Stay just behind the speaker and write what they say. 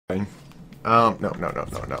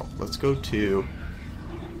No. Let's go to...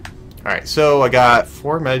 Alright, so I got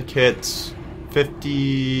 4 medkits,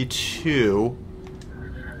 52...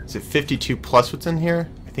 Is it 52 plus what's in here?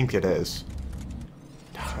 I think it is.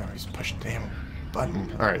 Oh, he's pushed the damn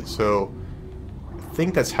button. Alright, so... I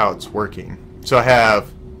think that's how it's working. So I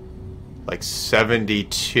have... like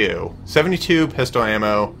 72. 72 pistol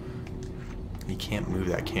ammo. You can't move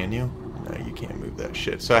that, can you? No, you can't move that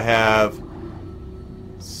shit. So I have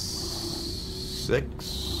 6,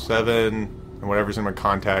 7, and whatever's in my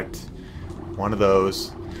contact. One of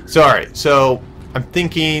those. So, alright. So, I'm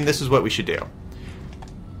thinking this is what we should do.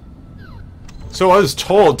 So, I was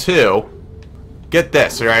told, too. Get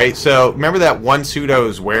this, alright? So, remember that one suit I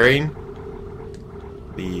was wearing?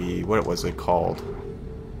 What was it called?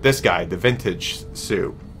 This guy, the vintage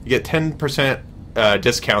suit. You get 10%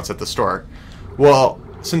 discounts at the store. Well,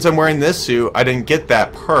 since I'm wearing this suit, I didn't get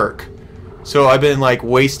that perk. So I've been like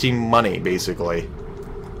wasting money, basically.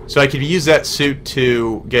 So I could use that suit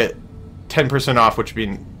to get 10% off, which would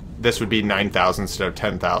be, this would be 9,000 instead of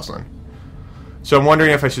 10,000. So I'm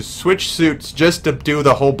wondering if I should switch suits just to do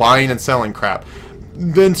the whole buying and selling crap.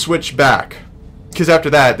 Then switch back. Because after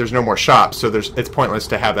that, there's no more shops, so it's pointless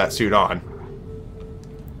to have that suit on.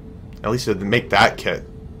 At least it'd make that kit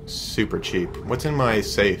super cheap. What's in my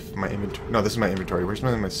safe? My inventory? No, this is my inventory. Where's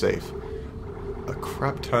my safe? A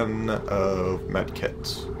crap ton of med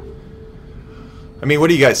kits. I mean, what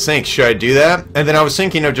do you guys think? Should I do that? And then I was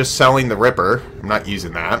thinking of just selling the Ripper. I'm not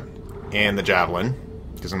using that. And the Javelin,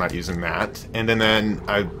 because I'm not using that. And then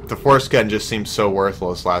the Force Gun just seemed so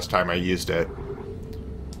worthless last time I used it.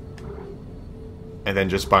 And then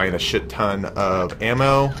just buying a shit ton of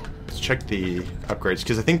ammo. Let's check the upgrades,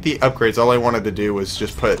 because I think the upgrades, all I wanted to do was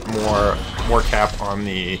just put more cap on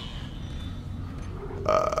the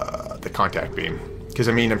contact beam. Because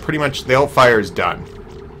I mean, pretty much the alt fire is done.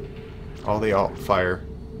 All the alt fire.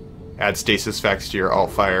 Add stasis effects to your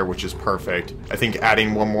alt fire, which is perfect. I think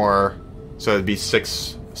adding one more, so it'd be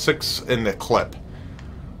six in the clip,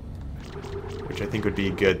 which I think would be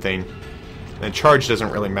a good thing. And charge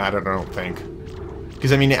doesn't really matter, I don't think.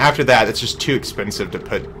 Because I mean, after that, it's just too expensive to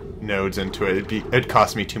put nodes into it. It'd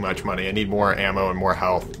cost me too much money. I need more ammo and more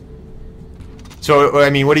health. So, I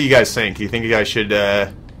mean, what do you guys think? Do you think you guys should,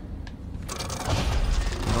 well,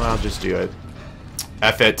 I'll just do it.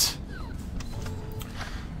 F it.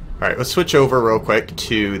 Alright, let's switch over real quick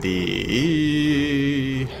to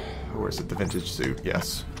the... Where's it? The vintage suit.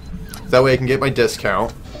 Yes. That way I can get my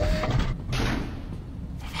discount.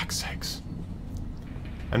 For fuck's sakes.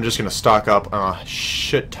 I'm just going to stock up a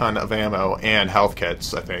shit ton of ammo and health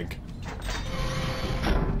kits, I think.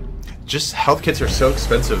 Just health kits are so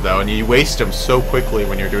expensive, though, and you waste them so quickly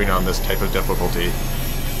when you're doing it on this type of difficulty.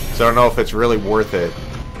 So I don't know if it's really worth it.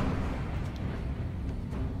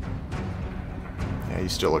 Yeah, you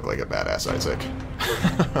still look like a badass, Isaac.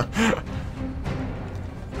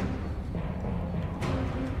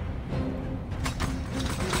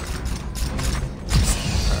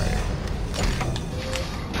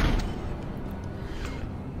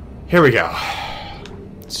 Here we go.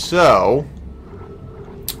 So,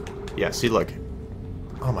 yeah, see, look.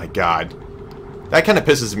 Oh my god. That kind of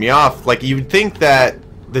pisses me off. Like, you'd think that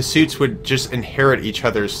the suits would just inherit each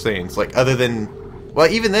other's things. Like, other than... Well,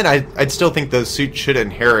 even then, I'd still think those suits should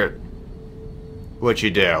inherit what you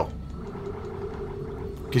do.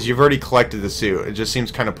 Because you've already collected the suit. It just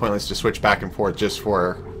seems kind of pointless to switch back and forth just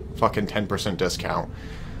for fucking 10% discount.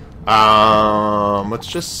 Let's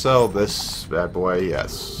just sell this bad boy,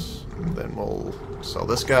 yes. And then we'll sell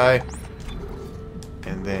this guy.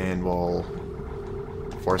 And then we'll...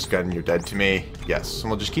 Force gun, you're dead to me. Yes, and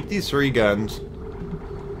we'll just keep these 3 guns.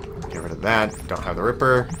 Get rid of that. Don't have the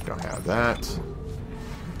Ripper. Don't have that.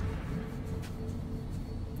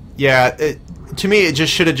 Yeah, to me, it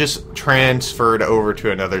just should have just transferred over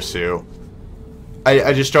to another suit.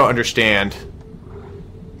 I just don't understand.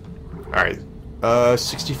 Alright.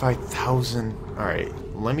 65,000. Alright.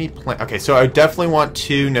 Let me plan. Okay, so I definitely want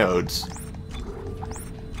 2 nodes.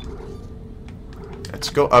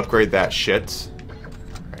 Let's go upgrade that shit.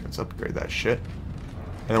 Alright, let's upgrade that shit.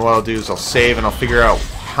 And then what I'll do is I'll save and I'll figure out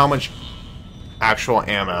how much actual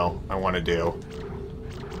ammo I want to do.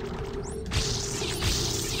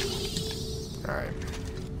 Alright.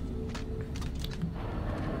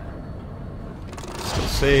 Still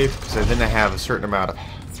save, because then I have a certain amount of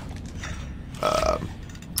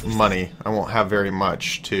money. I won't have very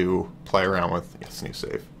much to play around with. Yes, new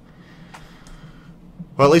save.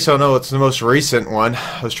 Well, at least I'll know it's the most recent one.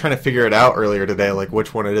 I was trying to figure it out earlier today, like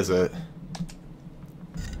which one it is it.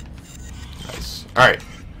 Nice. Alright.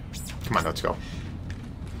 Come on, let's go.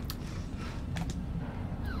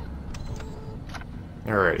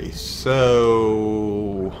 Alrighty,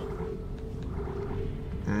 so...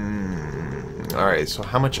 Alright, so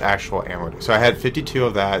how much actual ammo? So I had 52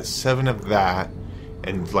 of that, 7 of that,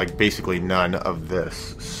 and like basically none of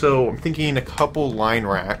this. So I'm thinking a couple line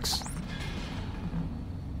racks.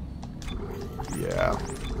 Yeah.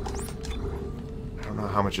 I don't know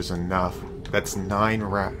how much is enough. That's 9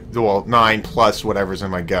 rack. Well, 9 plus whatever's in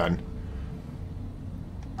my gun.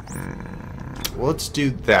 Well, let's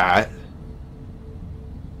do that.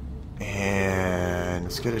 And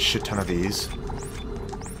let's get a shit ton of these.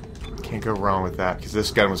 Can't go wrong with that, because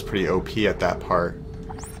this gun was pretty OP at that part.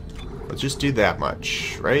 Let's just do that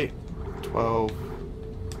much, right? 12.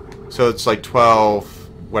 So it's like 12,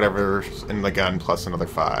 whatever's in the gun, plus another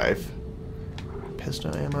 5.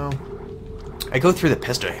 Pistol ammo. I go through the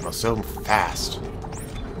pistol ammo so fast.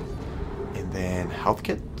 And then health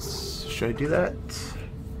kits. Should I do that?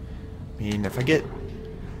 I mean, if I get...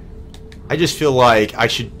 I just feel like I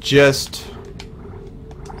should just...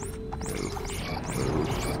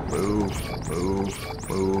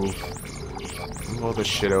 Move all this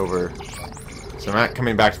shit over. So I'm not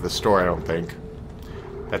coming back to the store, I don't think.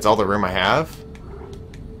 That's all the room I have?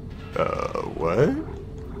 What?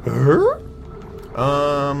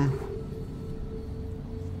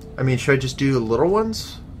 I mean, should I just do little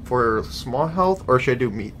ones for small health? Or should I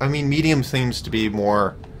do I mean, medium seems to be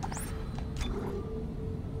more...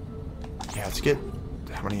 Yeah, let's get...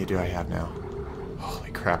 How many do I have now?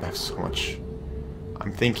 Holy crap, I have so much.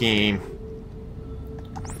 I'm thinking...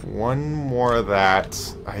 One more of that.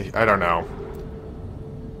 I don't know.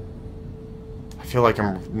 I feel like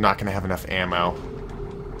I'm not going to have enough ammo.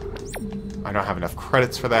 I don't have enough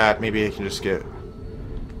credits for that. Maybe I can just get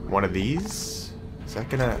one of these. Is that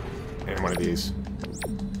gonna... And one of these.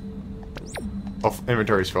 Oh,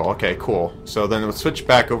 inventory's full. Okay, cool. So then we'll switch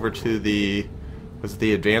back over to the... Was it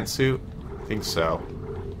the advanced suit? I think so.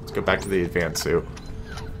 Let's go back to the advanced suit.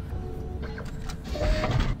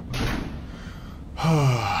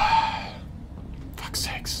 Fuck's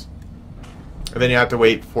sakes. And then you have to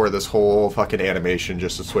wait for this whole fucking animation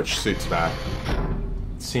just to switch suits back.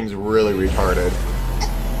 It seems really retarded.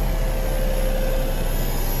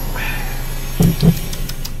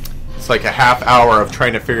 It's like a half hour of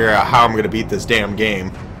trying to figure out how I'm going to beat this damn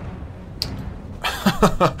game.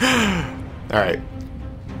 Alright.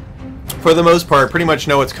 For the most part, pretty much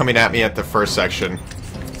know what's coming at me at the first section.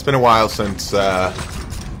 It's been a while since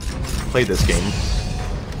played this game.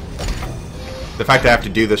 The fact I have to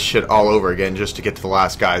do this shit all over again just to get to the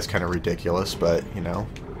last guy is kind of ridiculous, but, you know,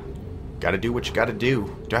 gotta do what you gotta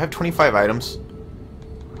do. Do I have 25 items?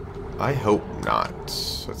 I hope not.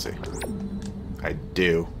 Let's see. I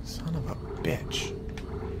do. Son of a bitch.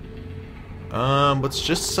 Let's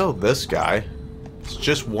just sell this guy. It's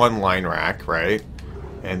just one line rack, right?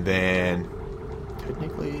 And then,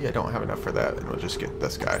 technically, I don't have enough for that, and we'll just get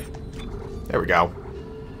this guy. There we go.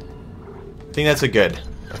 I think that's a good.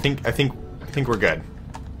 I think we're good.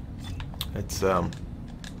 Let's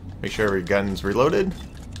make sure every gun's reloaded.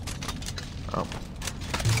 Oh,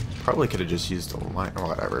 probably could have just used a line or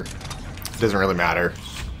whatever. It doesn't really matter.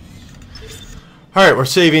 All right, we're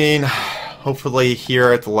saving. Hopefully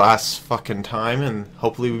here at the last fucking time, and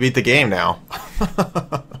hopefully we beat the game now.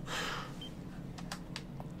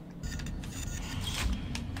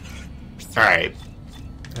 All right,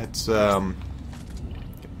 let's get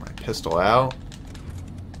my pistol out.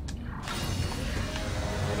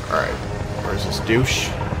 Alright, where's this douche?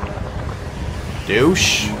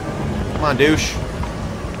 Douche? Come on, douche.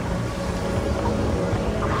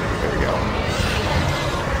 There we go.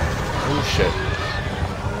 Oh, shit.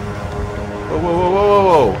 Whoa, whoa, whoa, whoa,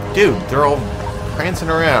 whoa, whoa. Dude, they're all prancing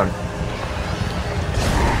around.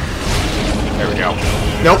 There we go.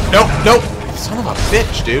 Nope, nope, nope. Son of a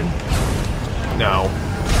bitch, dude. No.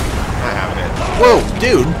 Not having it. Whoa,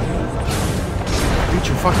 dude. Reach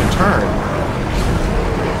your fucking turn.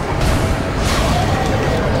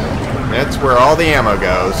 That's where all the ammo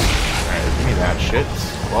goes. Alright, give me that shit.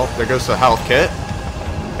 Well, there goes the health kit.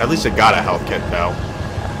 At least it got a health kit, though.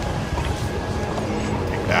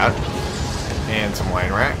 Take that. And some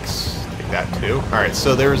line racks. Take that, too. Alright,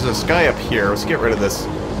 so there's this guy up here. Let's get rid of this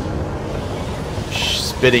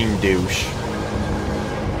spitting douche.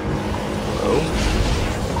 Hello.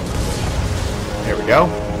 There we go.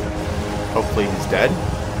 Hopefully he's dead.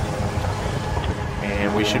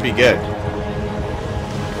 And we should be good.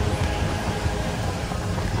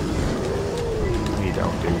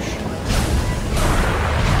 Don't douche.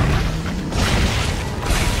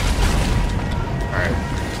 Alright.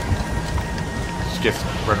 Just get...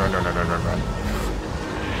 Run. Run.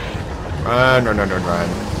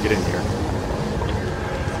 Get in here.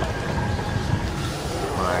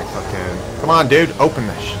 open. Come on, dude. Open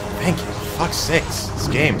this. Thank you. Fuck's sakes. This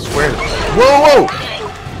game, swear. Whoa, whoa!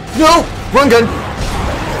 No! Run gun!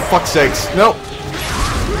 For fuck's sakes. Nope.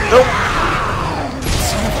 Nope.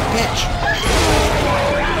 Son of a bitch.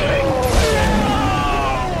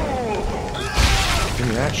 Give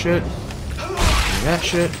me that shit. Give me that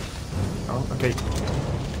shit. Oh, okay.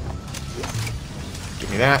 Give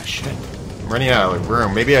me that shit. I'm running out of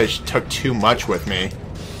room. Maybe I took too much with me.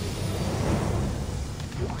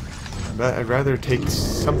 But I'd rather take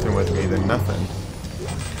something with me than nothing.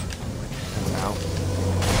 Ow.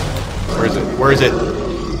 Where is it? Where is it?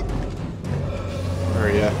 Where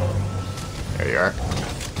are you? There you are.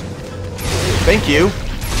 Thank you.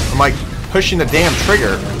 I'm like pushing the damn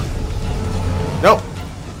trigger. Nope.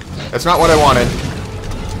 That's not what I wanted.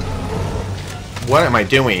 What am I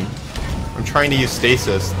doing? I'm trying to use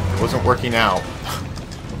stasis. It wasn't working out.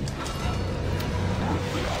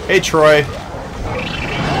 Hey, Troy.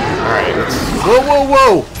 Alright, let's... Whoa, whoa,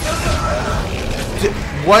 whoa!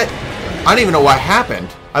 What? I don't even know what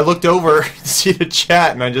happened. I looked over to see the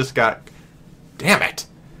chat and I just got... Damn it.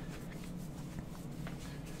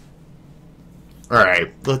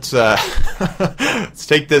 Alright, let's let's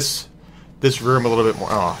take this room a little bit more.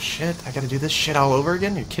 Oh shit, I gotta do this shit all over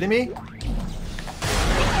again? You kidding me?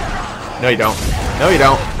 No you don't. No you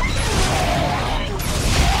don't.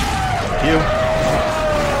 Thank you.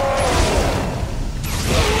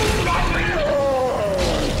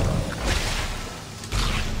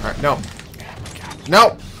 Alright, no.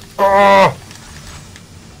 No! Oh!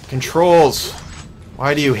 Controls.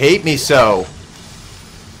 Why do you hate me so?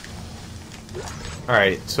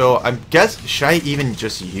 Alright, so I guess, should I even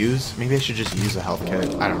just use, maybe I should just use a health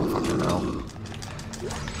kit. I don't fucking know.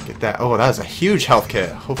 Get that, oh, that was a huge health kit.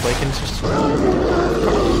 Hopefully I can just,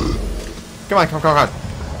 come on, come on.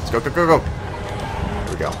 Let's go, go, go, go.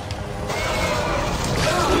 Here we go.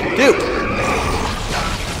 Dude!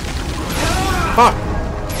 Fuck!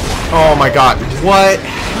 Oh my god, what?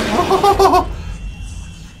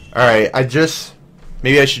 Alright,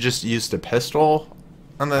 maybe I should just use the pistol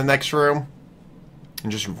on the next room.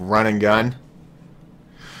 And just run and gun.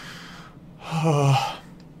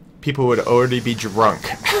 People would already be drunk.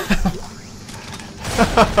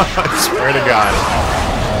 I swear to God.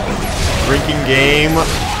 Drinking game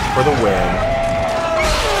for the win.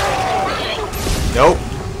 Nope.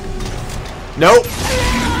 Nope.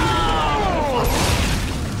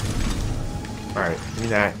 Alright, give me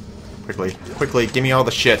that. Quickly. Quickly, give me all the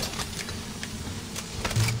shit.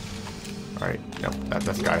 Alright, nope,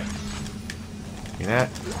 that's the guy. Give me that.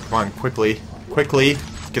 Come on, quickly. Quickly.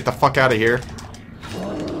 Get the fuck out of here.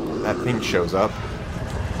 That thing shows up.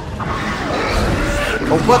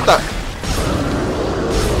 Oh, what the?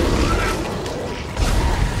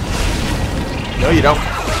 No, you don't.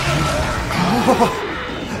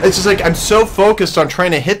 It's just like, I'm so focused on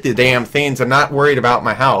trying to hit the damn things, I'm not worried about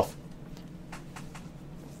my health.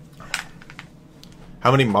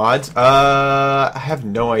 How many mods? I have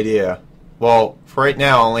no idea. Well, for right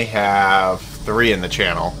now, I only have 3 in the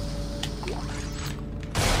channel.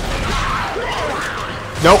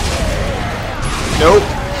 Nope. Nope.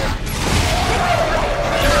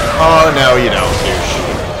 Oh, no, you don't, douche.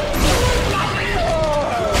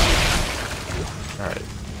 Alright.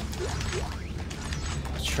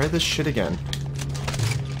 Let's try this shit again.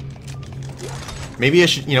 Maybe I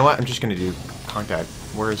should... You know what? I'm just gonna do contact.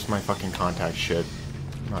 Where's my fucking contact shit?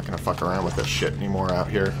 I'm not gonna fuck around with this shit anymore out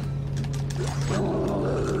here.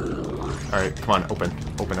 Alright, come on, open.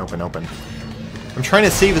 Open, open, open. I'm trying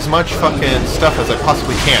to save as much fucking stuff as I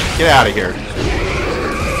possibly can. Get out of here. Get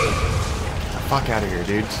the fuck out of here,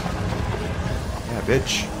 dudes. Yeah,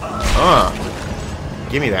 bitch.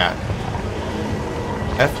 Give me that.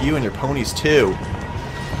 F you and your ponies, too.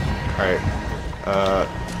 Alright.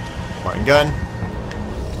 Martin gun.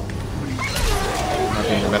 Not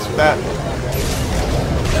going to mess with that.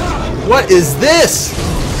 What is this?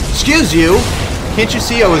 Excuse you. Can't you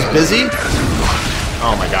see I was busy?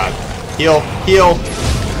 Oh my god. Heal. Heal.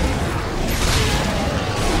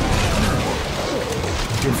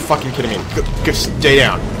 You're fucking kidding me. Go stay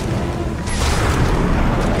down.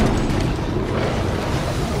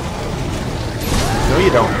 No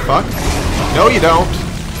you don't, fuck. No you don't.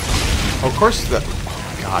 Oh, of course the...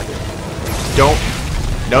 Oh my god. Don't.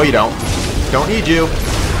 No you don't. Don't need you.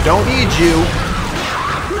 Don't need you.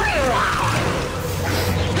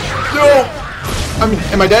 No!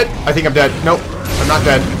 Am I dead? I think I'm dead. Nope. I'm not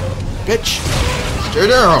dead. Bitch! Stay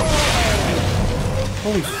down!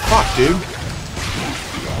 Holy fuck, dude.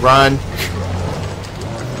 Run.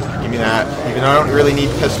 Give me that. Even though I don't really need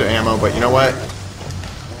pistol ammo, but you know what?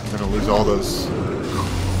 I'm gonna lose all those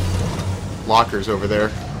lockers over there.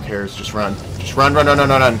 Who cares? Just run. Just run, run, run, run,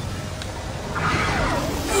 run, run.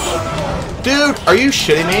 Dude, are you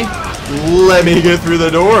shitting me? Let me get through the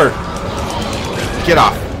door. Get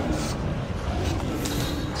off.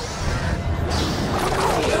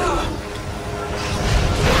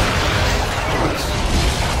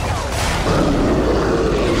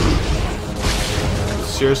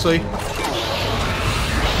 Seriously?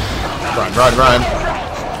 Run, run, run.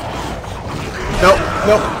 Nope,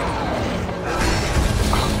 nope.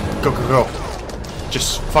 Go, go, go.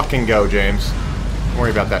 Just fucking go, James. Don't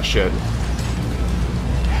worry about that shit.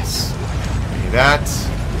 Yes. Give me that.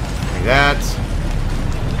 Give me that.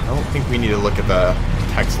 I don't think we need to look at the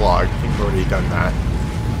text log. I think we've already done that.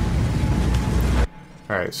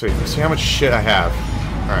 Alright, so you see how much shit I have.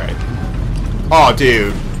 Alright. Oh,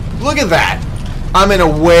 dude. Look at that. I'm in a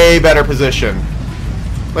way better position.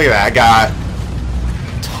 Look at that. I got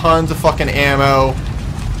tons of fucking ammo.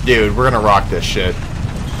 Dude, we're gonna rock this shit.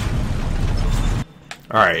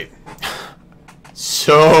 Alright.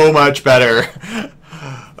 So much better.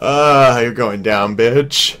 You're going down,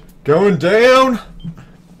 bitch. Going down?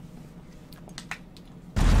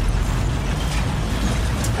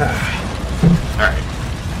 Alright.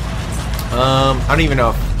 I don't even know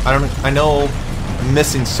if... I know I'm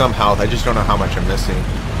missing some health. I just don't know how much I'm missing.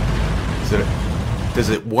 Does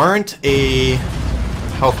it warrant a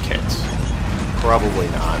health kit? Probably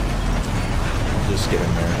not. Just get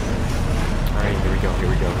in there. Alright, here we go, here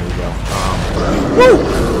we go, here we go. Whoa!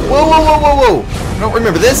 Whoa, whoa, whoa, whoa, whoa! I don't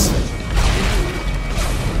remember this!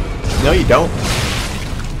 No, you don't.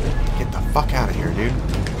 Get the fuck out of here, dude.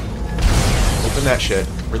 Open that shit.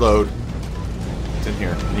 Reload. What's in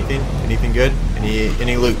here? Anything? Anything good?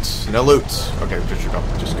 Any loots? No loots. Okay, just go.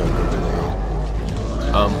 Get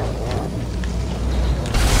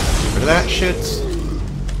rid of that shit.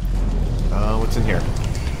 What's in here?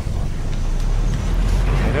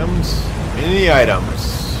 Items? Any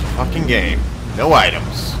items? Fucking game. No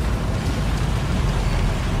items.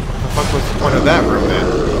 What the fuck was the point of that room then?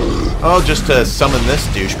 Oh, just to summon this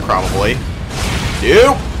douche, probably.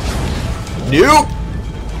 Nope! Nope!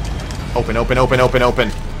 Open, open, open, open,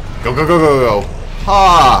 open. Go, go, go, go, go.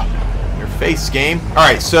 Ha! Your face, game.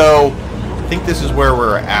 Alright, so I think this is where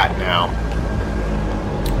we're at now.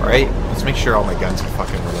 Alright, let's make sure all my guns are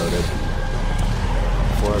fucking reloaded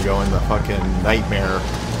before I go in the fucking nightmare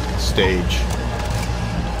stage.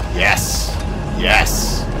 Yes!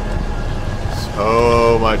 Yes!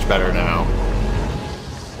 So much better now.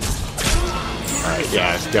 Alright,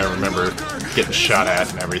 yeah, I gotta remember getting shot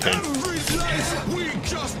at and everything.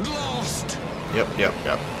 Yep, yep,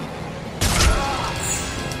 yep.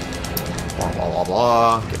 Blah, blah, blah,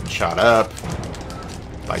 blah. Getting shot up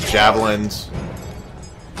by javelins.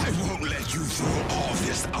 I won't let you throw all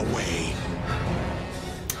this away.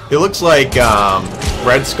 It looks like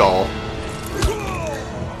Red Skull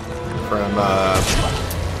from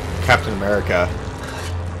Captain America.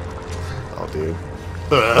 Oh, dude.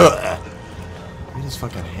 Ugh. Look at his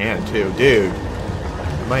fucking hand, too. Dude.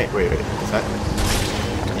 Wait, wait. Is that...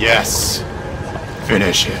 Yes!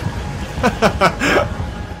 Finish him.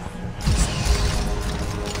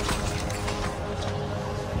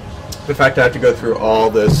 The fact I have to go through all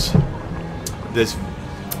this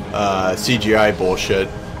CGI bullshit.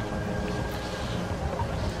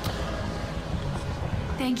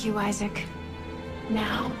 Thank you, Isaac.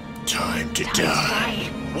 Now, Time to time die. to die.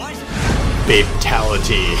 What?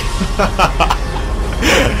 Babetality.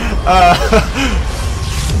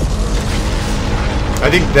 I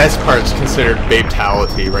think this part's considered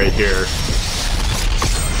babetality right here.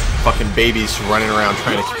 Fucking babies running around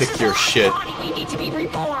trying to kick your shit. We need to be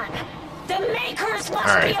reborn. The makers must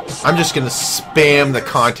Alright, be I'm just gonna spam the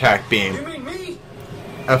contact beam. You mean me?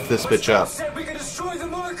 F this bitch up. Said we could destroy the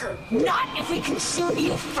marker. Not if we consume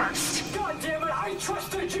you first. God damn it, I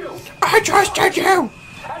trusted you. I trusted you!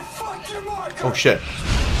 And fuck your marker. Oh shit.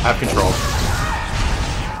 Have control.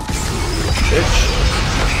 Bitch.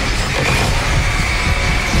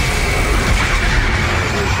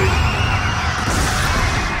 Where is she?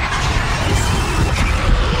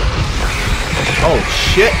 Oh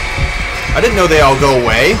shit! I didn't know they all go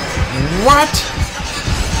away. What?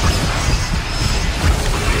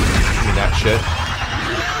 Give me that shit.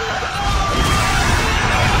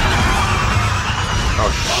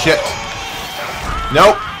 Oh shit.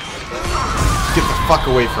 Nope. Get the fuck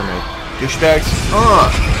away from me. Douchebags.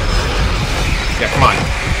 Yeah, come on.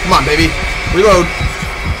 Come on, baby. Reload.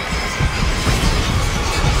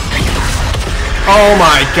 Oh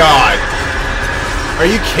my god. Are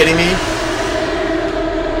you kidding me?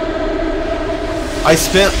 I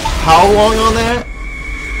spent how long on that?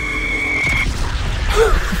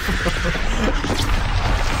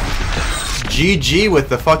 GG with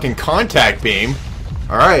the fucking contact beam.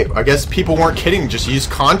 Alright, I guess people weren't kidding, just use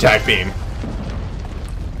contact beam.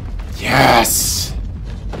 Yes!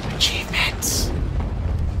 Achievements.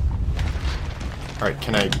 Alright,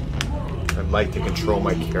 I'd like to control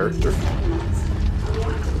my character.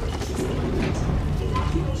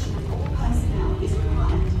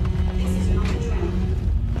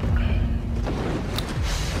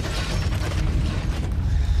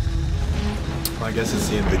 Well, I guess it's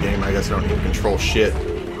the end of the game. I guess I don't need to control shit.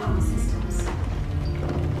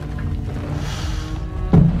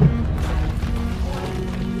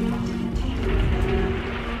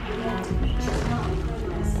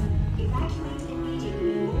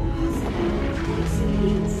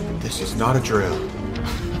 This is not a drill.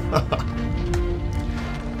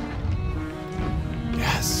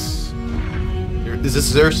 Yes. Is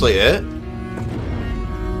this seriously it?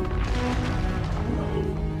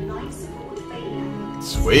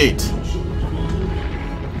 Sweet.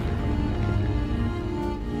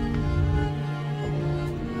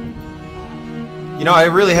 You know, I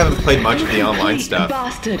really haven't played much of the online stuff.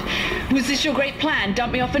 Bastard! Was this your great plan?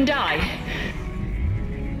 Dump me off and die?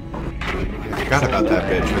 I forgot about that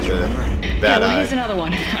bitch with the bad eye. Here's another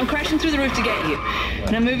one. I'm crashing through the roof to get you.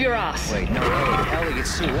 Now move your ass. Wait, no way. Ellie,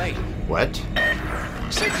 it's too late. What?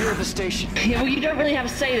 Stay clear of the station. Yeah, well, you don't really have a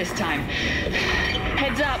say this time.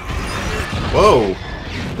 Heads up. Whoa.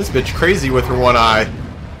 This bitch crazy with her one eye.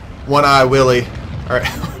 One eye Willie. Alright.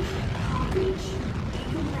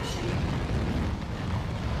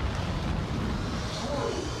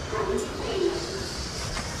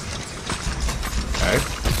 Okay.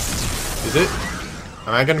 Is it?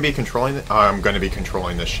 Am I going to be controlling it? Oh, I'm going to be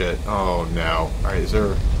controlling this shit. Oh no. Alright, is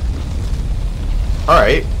there...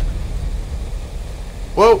 Alright.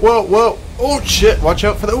 Whoa, whoa, whoa. Oh shit, watch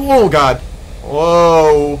out for the... Oh god.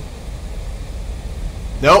 Whoa.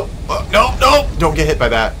 Nope. Nope, nope. Don't get hit by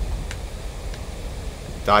that.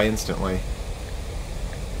 Die instantly.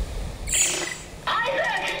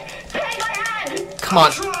 Isaac! Take my hand! Come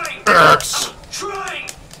on. Urks. Trying!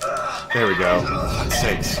 There we go. For God's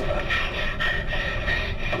sakes.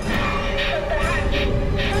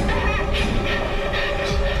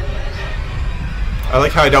 I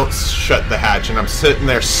like how I don't shut the hatch and I'm sitting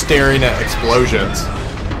there staring at explosions.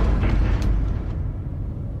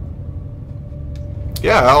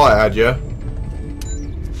 Yeah, I'll add you.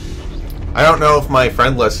 I don't know if my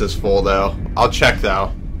friend list is full though. I'll check though.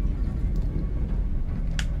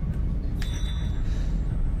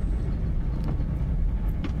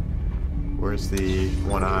 Where's the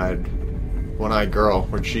one-eyed girl?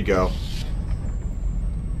 Where'd she go?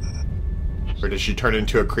 Or did she turn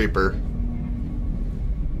into a creeper?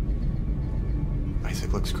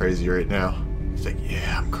 Isaac looks crazy right now. He's like,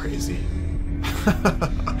 yeah, I'm crazy.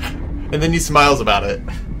 And then he smiles about it.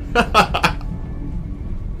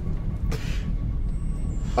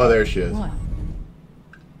 Oh, there she is. What?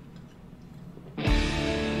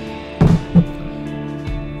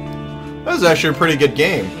 That was actually a pretty good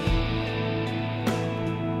game.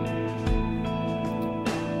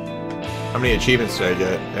 How many achievements did I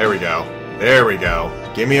get? There we go. There we go.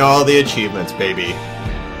 Give me all the achievements, baby.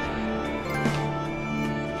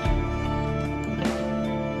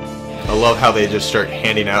 I love how they just start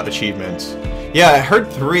handing out achievements. Yeah, I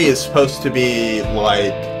heard 3 is supposed to be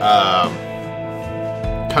like,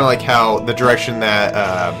 kind of like how the direction that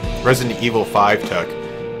Resident Evil 5 took,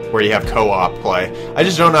 where you have co-op play. I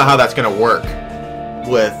just don't know how that's going to work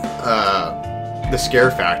with the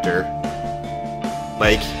scare factor.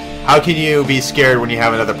 Like, how can you be scared when you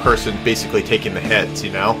have another person basically taking the hits,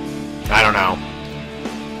 you know? I don't know.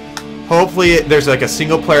 Hopefully there's like a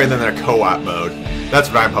single player and then a co-op mode. That's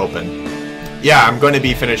what I'm hoping. Yeah, I'm going to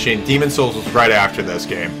be finishing. Demon's Souls was right after this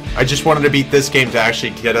game. I just wanted to beat this game to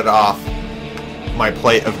actually get it off my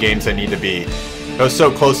plate of games I need to beat. I was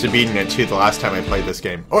so close to beating it too the last time I played this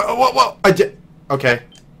game. Whoa, I did. Okay.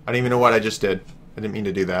 I don't even know what I just did. I didn't mean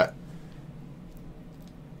to do that.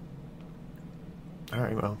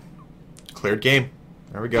 Alright, well. Cleared game.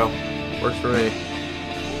 There we go. Works for me.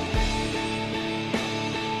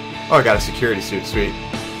 Oh, I got a security suit. Sweet.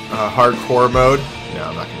 Hardcore mode. No,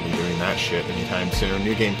 I'm not going to be doing that shit anytime soon.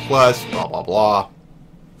 New Game Plus. Blah, blah, blah.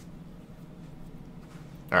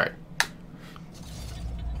 Alright.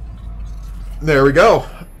 There we go.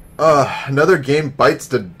 Another game bites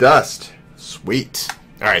the dust. Sweet.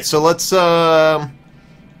 Alright, so let's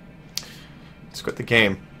quit the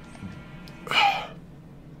game.